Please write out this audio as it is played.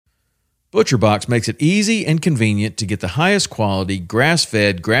ButcherBox makes it easy and convenient to get the highest quality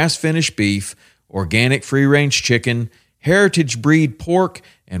grass-fed, grass-finished beef, organic free-range chicken, heritage breed pork,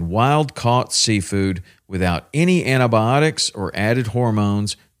 and wild-caught seafood without any antibiotics or added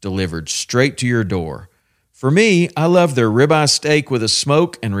hormones, delivered straight to your door. For me, I love their ribeye steak with a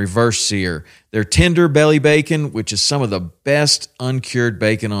smoke and reverse sear, their tender belly bacon, which is some of the best uncured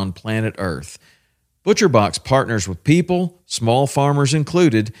bacon on planet Earth. ButcherBox partners with people, small farmers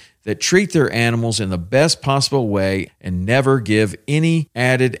included, that treat their animals in the best possible way and never give any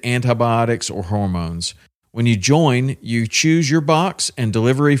added antibiotics or hormones. When you join, you choose your box and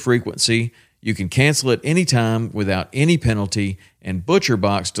delivery frequency. You can cancel at any time without any penalty, and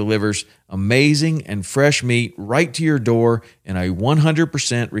ButcherBox delivers amazing and fresh meat right to your door in a 100%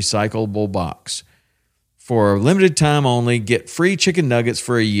 recyclable box. For a limited time only, get free chicken nuggets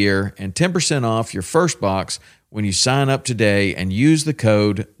for a year and 10% off your first box when you sign up today and use the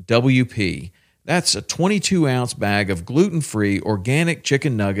code WP. That's a 22-ounce bag of gluten-free organic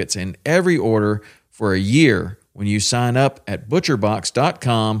chicken nuggets in every order for a year when you sign up at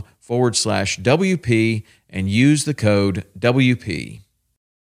butcherbox.com/WP and use the code WP.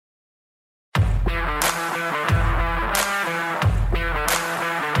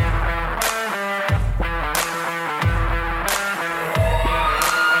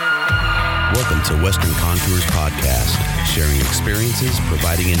 Welcome to Western Contours Podcast, sharing experiences,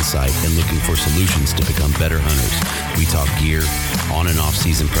 providing insight, and looking for solutions to become better hunters. We talk gear, on and off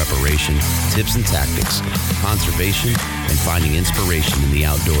season preparation, tips and tactics, conservation, and finding inspiration in the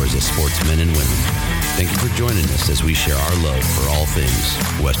outdoors as sportsmen and women. Thank you for joining us as we share our love for all things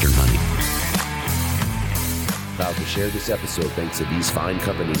Western hunting. Proud to share this episode thanks to these fine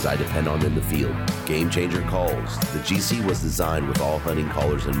companies I depend on in the field. Game Changer Calls. The GC was designed with all hunting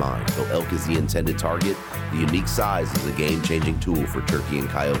callers in mind. Though elk is the intended target, the unique size is a game-changing tool for turkey and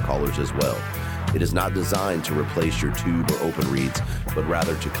coyote callers as well. It is not designed to replace your tube or open reeds, but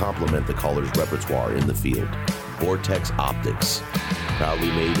rather to complement the caller's repertoire in the field. Vortex Optics. Proudly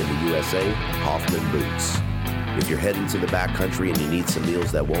made in the USA, Hoffman Boots. If you're heading to the backcountry and you need some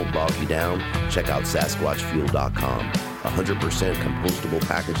meals that won't bog you down, check out SasquatchFuel.com. 100% compostable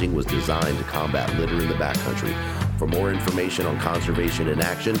packaging was designed to combat litter in the backcountry. For more information on conservation in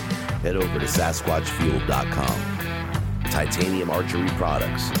action, head over to SasquatchFuel.com. Titanium Archery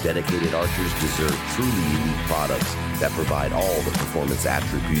Products. Dedicated archers deserve truly unique products that provide all the performance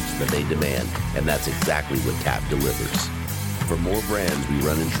attributes that they demand, and that's exactly what TAP delivers. For more brands we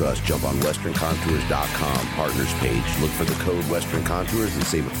run and trust, jump on westerncontours.com partners page. Look for the code Western Contours and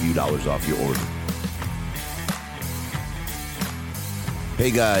save a few dollars off your order.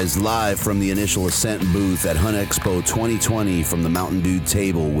 Hey guys, live from the Initial Ascent booth at Hunt Expo 2020 from the Mountain Dew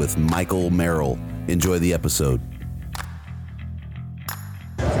table with Michael Merrill. Enjoy the episode.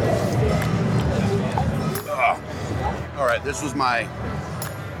 All right, this was my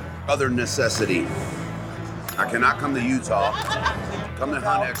other necessity. I cannot come to Utah, come to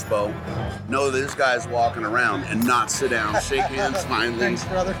Hunt Expo, know that this guy's walking around and not sit down, shake hands, finally, Thanks,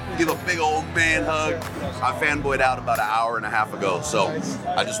 brother. give a big old man hug. I fanboyed out about an hour and a half ago, so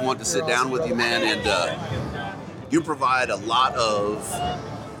I just want to sit down with you, man, and you provide a lot of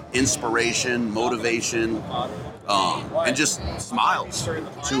inspiration, motivation, and just smiles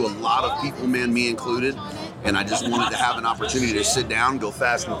to a lot of people, man, me included. And I just wanted to have an opportunity to sit down, go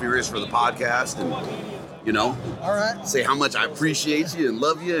fast and furious for the podcast, and you know, all right, say how much I appreciate you and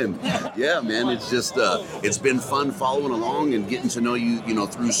love you. And yeah, man, it's just, it's been fun following along and getting to know you, you know,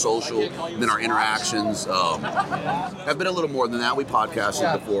 through social, and then our interactions have been a little more than that. We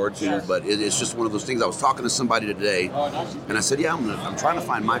podcasted before too, but it's just one of those things. I was talking to somebody today and I said, yeah, I'm trying to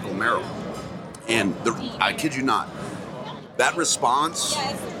find Michael Merrill. And I kid you not, that response,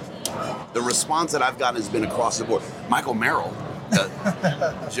 the response that I've gotten has been across the board. Michael Merrill,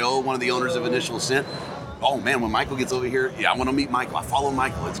 Joe, one of the owners of Initial Ascent. Oh man, when Michael gets over here, yeah, I want to meet Michael. I follow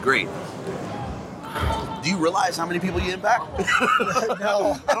Michael. It's great. Do you realize how many people you impact?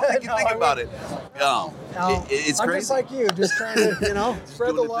 No. I don't think you think about it. No. It's I'm crazy. just like you, just trying to, you know,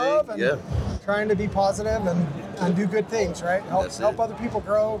 spread the love and trying to be positive and do good things, right? Help other people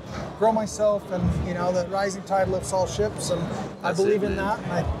grow myself, and you know, the rising tide lifts all ships, and I believe in that,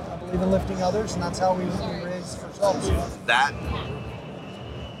 and I believe in lifting others, and that's how we raise ourselves.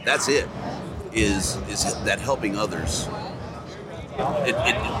 That's it. Is that helping others? It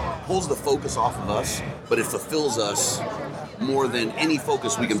pulls the focus off of us, but it fulfills us more than any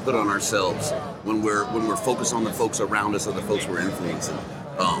focus we can put on ourselves when we're focused on the folks around us or the folks we're influencing.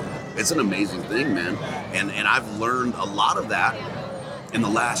 It's an amazing thing, man, and I've learned a lot of that in the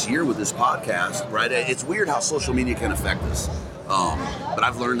last year with this podcast. Right? It's weird how social media can affect us. But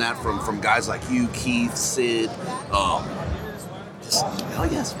I've learned that from guys like you, Keith, Sid. Just hell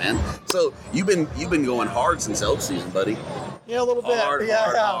yes, man. So you've been going hard since elk season, buddy. Yeah, a little bit. Hard,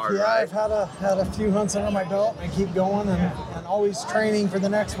 Right? I've had a few hunts under my belt. I keep going and always training for the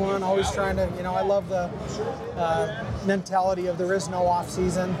next one. Always trying to, I love the mentality of there is no off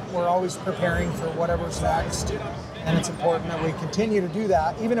season. We're always preparing for whatever's next, and it's important that we continue to do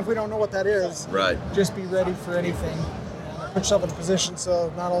that, even if we don't know what that is. Right. Just be ready for anything. Put yourself in a position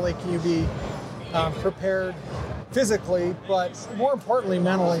so not only can you be prepared physically, but more importantly,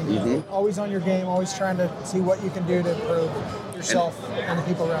 mentally. Mm-hmm. Always on your game, always trying to see what you can do to improve yourself and the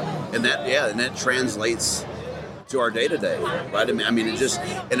people around you. And that translates to our day-to-day, right? I mean,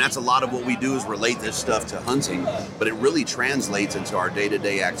 and that's a lot of what we do is relate this stuff to hunting, but it really translates into our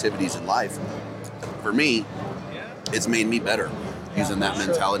day-to-day activities in life. For me, it's made me better using that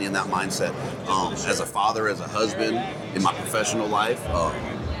mentality and that mindset. As a father, as a husband, in my professional life,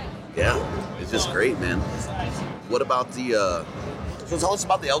 it's just great, man. What about so tell us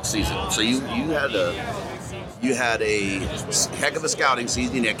about the elk season. So you had a heck of a scouting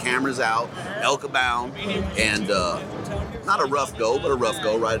season. You had cameras out, elk abound, and not a rough go, but a rough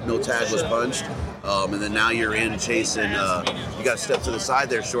go, right? No tag was punched. And then now you're in chasing, you got to step to the side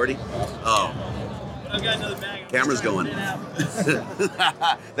there, Shorty. Camera's going.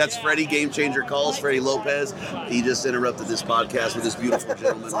 That's Freddie, Game Changer Calls, Freddie Lopez. He just interrupted this podcast with this beautiful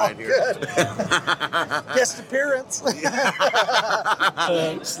gentleman right here. Good. Guest appearance.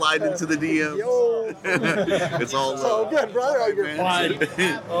 Slide into the DM. Yo. It's all So good, brother. Oh, you're fine.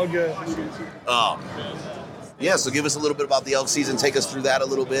 All good. Yeah, so give us a little bit about the elk season. Take us through that a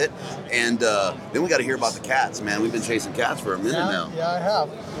little bit. And then we got to hear about the cats, man. We've been chasing cats for a minute now. Yeah, I have.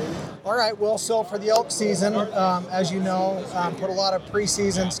 All right, well, so for the elk season, as you know, put a lot of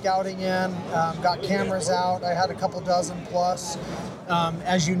preseason scouting in, got cameras out. I had a couple dozen plus.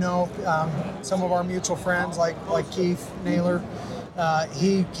 As you know, some of our mutual friends like Keith Naylor,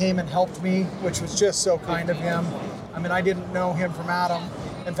 he came and helped me, which was just so kind of him. I mean, I didn't know him from Adam.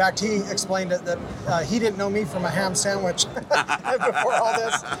 In fact, he explained it that he didn't know me from a ham sandwich before all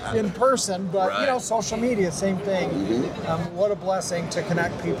this in person. But, right. Social media, same thing. Mm-hmm. What a blessing to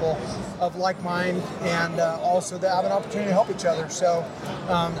connect people of like mind and also to have an opportunity to help each other. So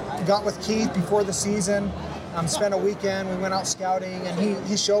got with Keith before the season, spent a weekend. We went out scouting, and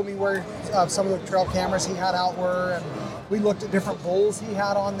he showed me where some of the trail cameras he had out were. And we looked at different bulls he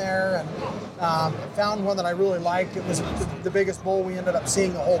had on there and found one that I really liked. It was the biggest bull we ended up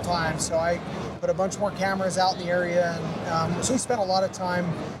seeing the whole time. So I put a bunch more cameras out in the area. And so we spent a lot of time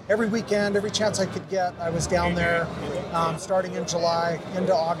every weekend, every chance I could get. I was down there starting in July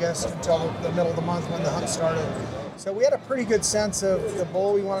into August until the middle of the month when the hunt started. So we had a pretty good sense of the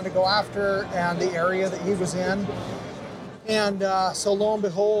bull we wanted to go after and the area that he was in. And so lo and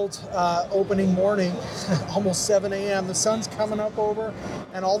behold, opening morning, almost 7 a.m., the sun's coming up over,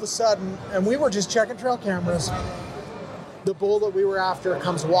 and all of a sudden, and we were just checking trail cameras, the bull that we were after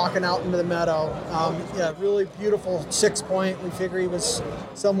comes walking out into the meadow. Really beautiful 6-point. We figure he was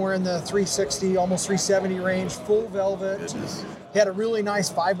somewhere in the 360, almost 370 range, full velvet. Goodness. He had a really nice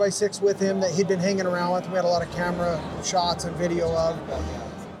 5x6 with him that he'd been hanging around with. We had a lot of camera shots and video of.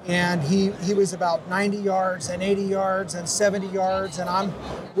 And he was about 90 yards and 80 yards and 70 yards, and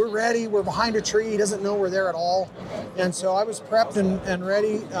we're ready. We're behind a tree. He doesn't know we're there at all. And so I was prepped and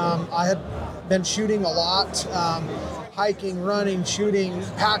ready. I had been shooting a lot, hiking, running, shooting,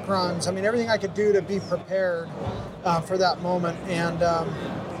 pack runs. I mean, everything I could do to be prepared for that moment. And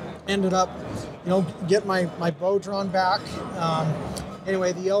ended up, getting my bow drawn back.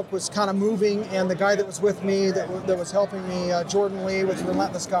 Anyway, the elk was kind of moving, and the guy that was with me, that was helping me, Jordan Lee with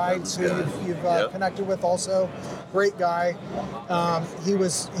Relentless Guides, who you've connected with also, great guy. He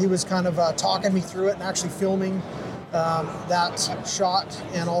was kind of talking me through it and actually filming that shot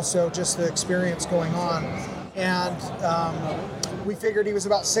and also just the experience going on. And we figured he was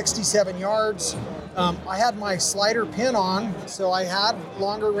about 67 yards. I had my slider pin on, so I had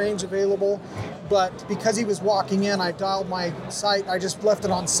longer range available, but because he was walking in, I dialed my sight. I just left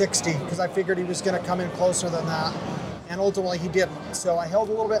it on 60 because I figured he was going to come in closer than that, and ultimately he didn't. So I held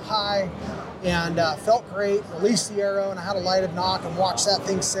a little bit high and felt great, released the arrow, and I had a lighted knock and watched that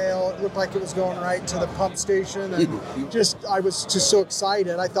thing sail. It looked like it was going right to the pump station, and I was just so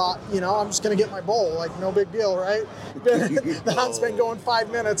excited. I thought, I'm just going to get my bull, like no big deal, right? The hunt's been going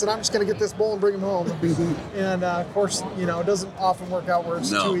 5 minutes, and I'm just going to get this bull and bring him home. And of course, it doesn't often work out where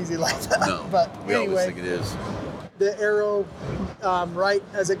it's too easy like that. No, but we anyway, always think it is. the arrow right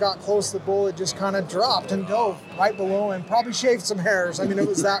as it got close to the bull, it just kind of dropped and dove right below him. Probably shaved some hairs. I mean, it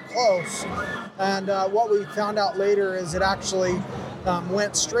was that close. And what we found out later is it actually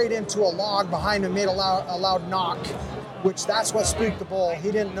went straight into a log behind him, made a loud knock, which that's what spooked the bull.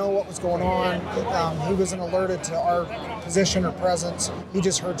 He didn't know what was going on. He wasn't alerted to our position or presence. He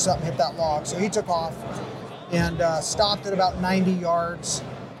just heard something hit that log. So he took off and stopped at about 90 yards.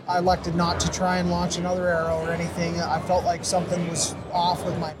 I elected not to try and launch another arrow or anything. I felt like something was off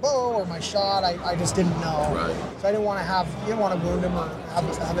with my bow or my shot. I just didn't know. Right. So I didn't want to wound him or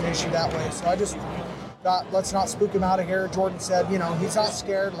have an issue that way. So I just thought, let's not spook him out of here. Jordan said, he's not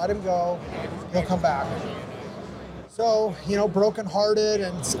scared. Let him go. He'll come back. So, brokenhearted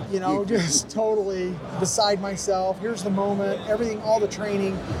and, just totally beside myself. Here's the moment, everything, all the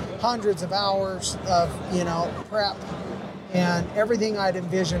training, hundreds of hours of, prep. And everything I'd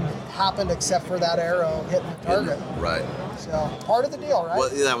envisioned happened except for that arrow hitting the target. Right. So, part of the deal, right?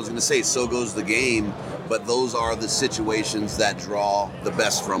 Well, I was going to say, so goes the game, but those are the situations that draw the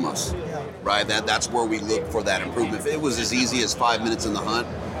best from us. Yeah. Right? That's where we look for that improvement. If it was as easy as 5 minutes in the hunt,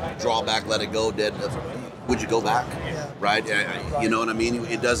 draw back, let it go, dead, would you go back? Yeah. Right? You know what I mean?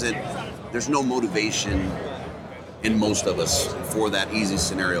 There's no motivation in most of us for that easy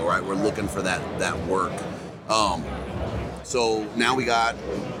scenario, right? We're looking for that work. So now we got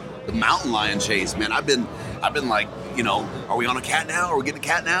the mountain lion chase, man. I've been like, are we on a cat now? Are we getting a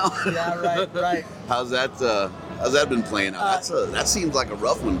cat now? Yeah, right. How's that been playing out? That seems like a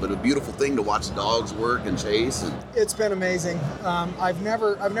rough one, but a beautiful thing to watch dogs work and chase. It's been amazing. I've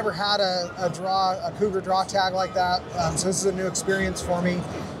never had a cougar draw tag like that. So this is a new experience for me.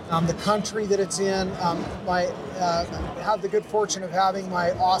 The country that it's in, I have the good fortune of having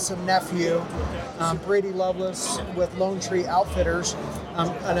my awesome nephew, Brady Lovelace with Lone Tree Outfitters,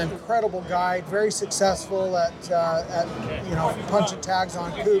 an incredible guide, very successful at punching tags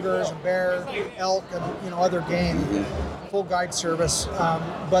on cougars and bear, elk, and other game, full guide service.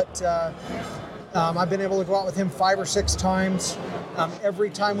 But I've been able to go out with him 5 or 6 times. Every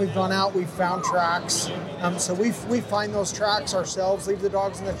time we've gone out, we've found tracks. So we find those tracks ourselves, leave the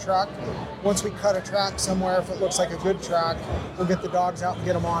dogs in the truck. Once we cut a track somewhere, if it looks like a good track, we'll get the dogs out and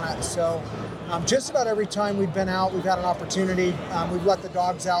get them on it. So just about every time we've been out, we've had an opportunity. We've let the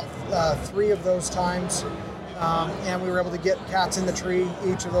dogs out 3 of those times, and we were able to get cats in the tree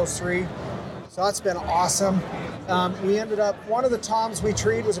each of those 3. So that's been awesome. We ended up, one of the toms we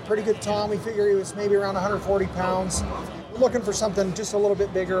treed was a pretty good tom. We figured he was maybe around 140 pounds. We're looking for something just a little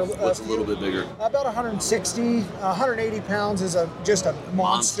bit bigger. What's a little bit bigger? About 160, 180 pounds is just a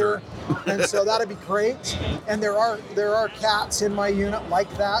monster. And so that'd be great. And there are cats in my unit like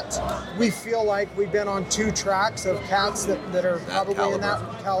that. We feel like we've been on 2 tracks of cats that are probably in that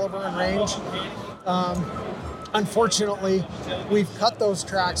caliber and range. Unfortunately, we've cut those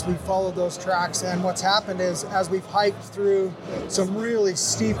tracks, we've followed those tracks, and what's happened is as we've hiked through some really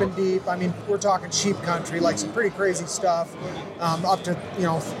steep and deep, I mean, we're talking sheep country, like some pretty crazy stuff, up to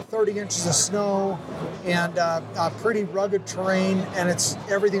 30 inches of snow and pretty rugged terrain, and it's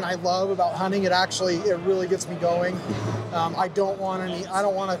everything I love about hunting. It really gets me going. I don't want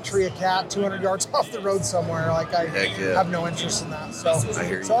to tree a cat 200 yards off the road somewhere. Like I have no interest in that.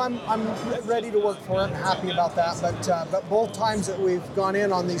 So I'm ready to work for it. I'm happy about that. But both times that we've gone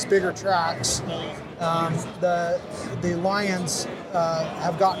in on these bigger tracks, the lions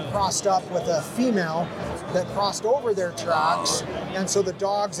have gotten crossed up with a female that crossed over their tracks, and so the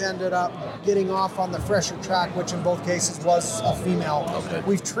dogs ended up getting off on the fresher track, which in both cases was a female. Okay.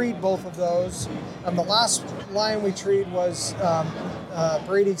 We've treed both of those. The last lion we treed was,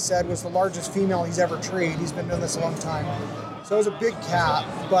 Brady said, was the largest female he's ever treed. He's been doing this a long time. So it was a big cat,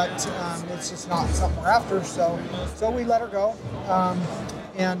 but it's just not something we're after. So we let her go,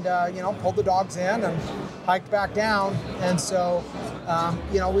 and pulled the dogs in and hiked back down. And so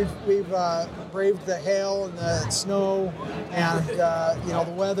we've braved the hail and the snow and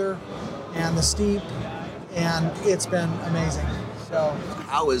the weather and the steep, and it's been amazing. So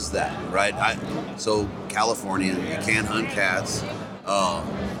how is that, right? So California, you can't hunt cats.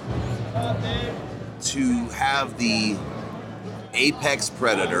 To have the apex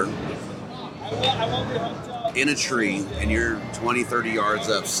predator in a tree and you're 20, 30 yards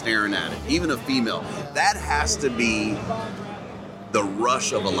up staring at it, even a female, that has to be the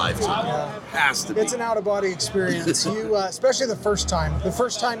rush of a lifetime. Yeah. Has to be. It's an out-of-body experience. You, especially the first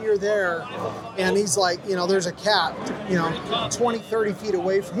time you're there, and he's like, there's a cat, 20, 30 feet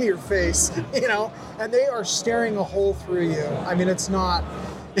away from your face, and they are staring a hole through you. I mean, it's not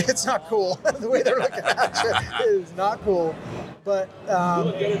cool. The way they're looking at you is not cool. But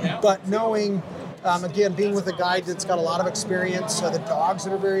knowing Again, being with a guide that's got a lot of experience, the dogs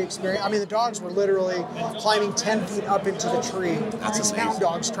that are very experienced. I mean, the dogs were literally climbing 10 feet up into the tree. That's these amazing. hound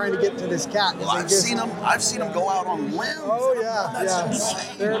dogs trying to get to this cat. Well, I've seen them go out on limbs. Oh yeah, That's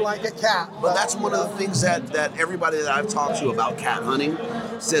insane. They're like a cat. But that's one of the things that everybody that I've talked to about cat hunting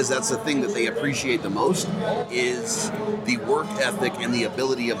says that's the thing that they appreciate the most is the work ethic and the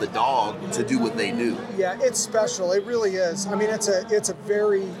ability of the dog to do what they do. Yeah, it's special. It really is. I mean, it's a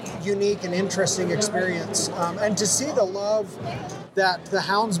very unique and interesting experience. And to see the love that the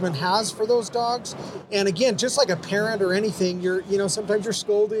houndsman has for those dogs, and again, just like a parent or anything, sometimes you're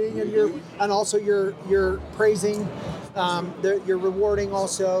scolding and also you're praising. You're rewarding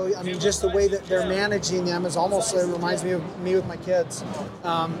also. I mean, just the way that they're managing them is almost reminds me of me with my kids.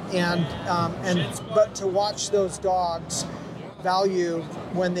 But to watch those dogs value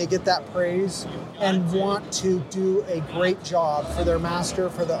when they get that praise and want to do a great job for their master,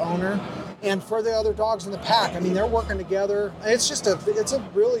 for the owner, and for the other dogs in the pack. I mean, they're working together. It's a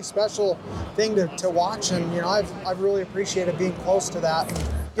really special thing to watch, and I've really appreciated being close to that and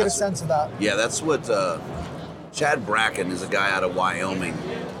get a sense of that. Yeah, that's what Chad Bracken is a guy out of Wyoming,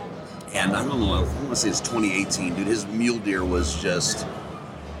 and I don't know, I want to say it's 2018, dude. His mule deer was just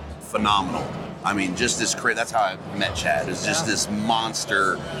phenomenal. I mean, just this crazy. That's how I met Chad. It's just this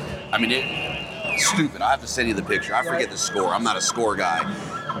monster. I mean, stupid. I have to send you the picture. I forget the score. I'm not a score guy,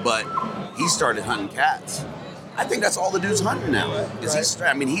 but he started hunting cats. I think that's all the dude's hunting now.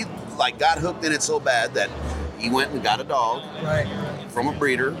 He got hooked in it so bad that he went and got a dog from a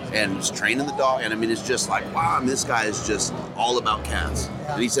breeder and was training the dog. And I mean, it's just like, wow, this guy is just all about cats.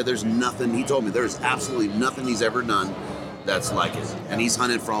 Yeah. And he said there's nothing, he told me there's absolutely nothing he's ever done that's like it. And he's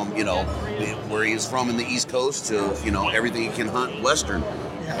hunted from, where he is from in the East Coast to, everything he can hunt Western.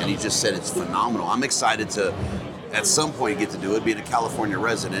 Yeah. And he just said it's phenomenal. I'm excited to, at some point, get to do it. Being a California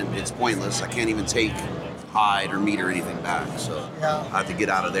resident, it's pointless. I can't even take hide or meat or anything back. So I have to get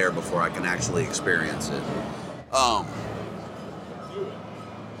out of there before I can actually experience it.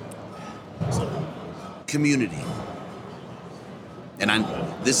 Community. And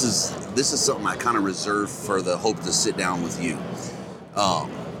this is something I kind of reserve for the hope to sit down with you,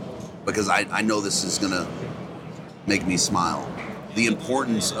 because I know this is gonna make me smile. The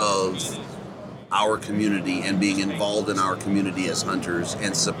importance of our community and being involved in our community as hunters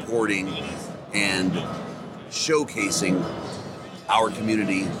and supporting and showcasing our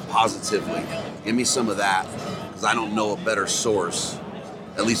community positively. Give me some of that, because I don't know a better source,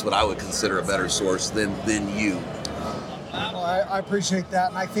 at least what I would consider a better source than you. Well, I appreciate that,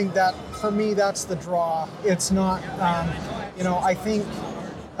 and I think that for me that's the draw. It's not, I think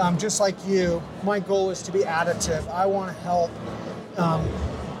just like you, my goal is to be additive. I want to help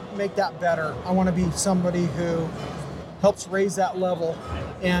make that better. I want to be somebody who helps raise that level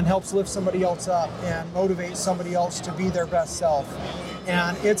and helps lift somebody else up and motivate somebody else to be their best self.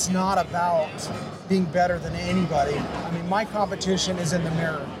 And it's not about being better than anybody. I mean, my competition is in the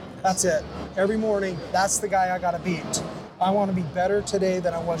mirror. That's it. Every morning, that's the guy I got to beat. I want to be better today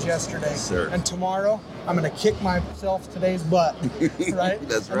than I was yesterday. Sir. And tomorrow, I'm going to kick myself today's butt, right?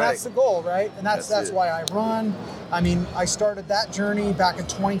 That's and right. that's the goal, right? And that's why I run. I mean, I started that journey back in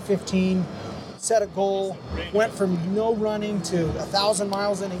 2015, set a goal, went from no running to 1,000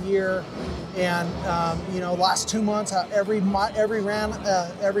 miles in a year. And, last 2 months, every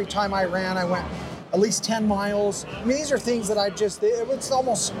time I ran, I went at least 10 miles. I mean, these are things that it's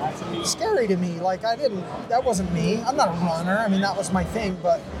almost scary to me. Like, that wasn't me. I'm not a runner. I mean, that was my thing.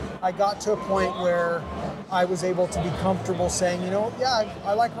 But I got to a point where I was able to be comfortable saying,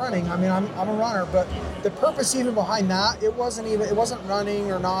 I like running. I mean, I'm a runner. But the purpose even behind that, it wasn't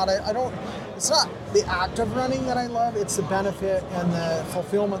running or not. It's not the act of running that I love. It's the benefit and the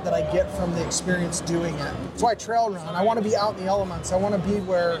fulfillment that I get from the experience doing it. That's why I trail run. I want to be out in the elements. I want to be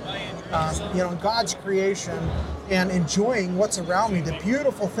where, in God's creation and enjoying what's around me, the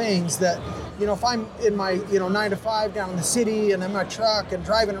beautiful things that, if I'm in my, 9 to 5 down in the city and in my truck and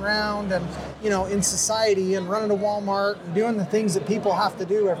driving around and, in society and running to Walmart and doing the things that people have to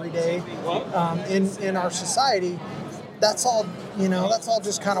do every day in our society, that's all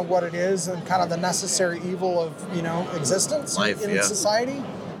just kind of what it is and kind of the necessary evil of, existence in society.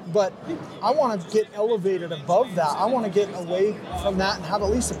 But I want to get elevated above that. I want to get away from that and have at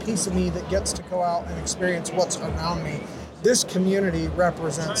least a piece of me that gets to go out and experience what's around me. This community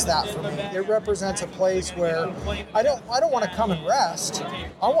represents that for me. It represents a place where I don't want to come and rest.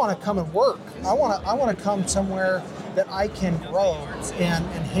 I want to come and work. I want to come somewhere that I can grow and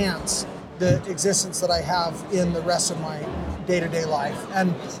enhance the existence that I have in the rest of my day-to-day life.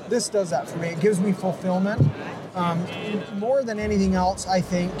 And this does that for me. It gives me fulfillment. More than anything else, I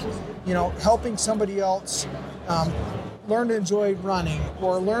think helping somebody else learn to enjoy running,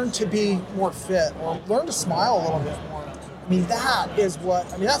 or learn to be more fit, or learn to smile a little bit more. I mean,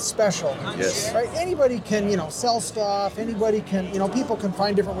 that's special. Yes. Right? Anybody can, sell stuff. Anybody can, people can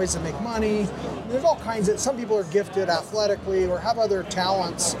find different ways to make money. There's all kinds of, some people are gifted athletically or have other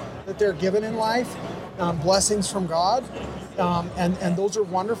talents that they're given in life, blessings from God. And those are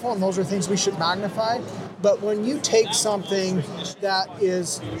wonderful, and those are things we should magnify. But when you take something that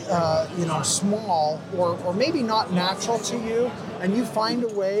is, small or maybe not natural to you, and you find a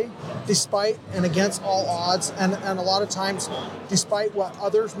way, despite and against all odds, and a lot of times, despite what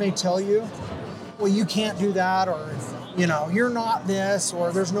others may tell you, well, you can't do that, or you're not this,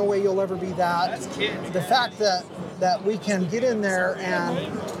 or there's no way you'll ever be that. The fact that we can get in there and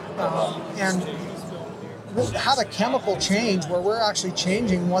have a chemical change where we're actually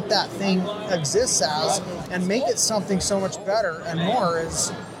changing what that thing exists as and make it something so much better and more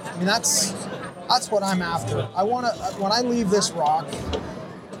that's what I'm after. I want to, when I leave this rock,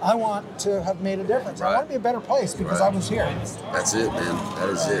 I want to have made a difference. Right. I want to be a better place because I was here. That's it, man. That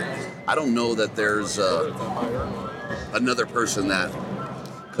is it. I don't know that there's another person that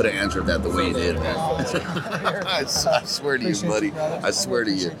could have answered that the way you did, man. I swear to you, buddy. I swear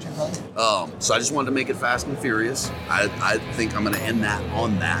to you. So I just wanted to make it fast and furious. I think I'm going to end that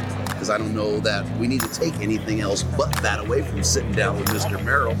on that, because I don't know that we need to take anything else but that away from sitting down with Mr.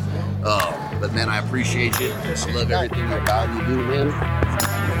 Merrill. But man, I appreciate you. I love everything about you do, man.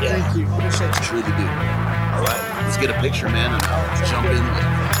 Yeah. Thank you. Appreciate you. Truly do. All right, let's get a picture, man, and I'll jump in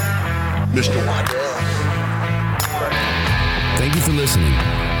with Mr. Waddell. Thank you for listening.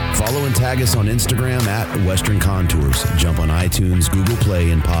 Follow and tag us on Instagram at Western Contours. Jump on iTunes, Google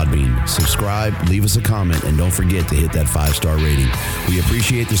Play, and Podbean. Subscribe, leave us a comment, and don't forget to hit that 5-star rating. We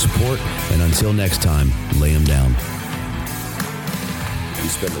appreciate the support, and until next time, lay them down. We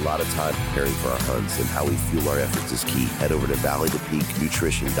spend a lot of time preparing for our hunts, and how we fuel our efforts is key. Head over to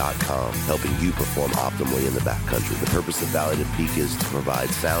valleytopeaknutrition.com, helping you perform optimally in the backcountry. The purpose of Valley to Peak is to provide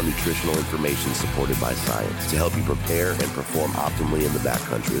sound nutritional information supported by science to help you prepare and perform optimally in the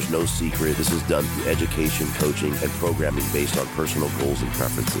backcountry. There's no secret. This is done through education, coaching, and programming based on personal goals and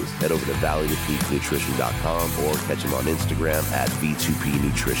preferences. Head over to valleytopeaknutrition.com or catch them on Instagram at V2P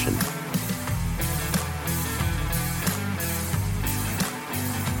Nutrition.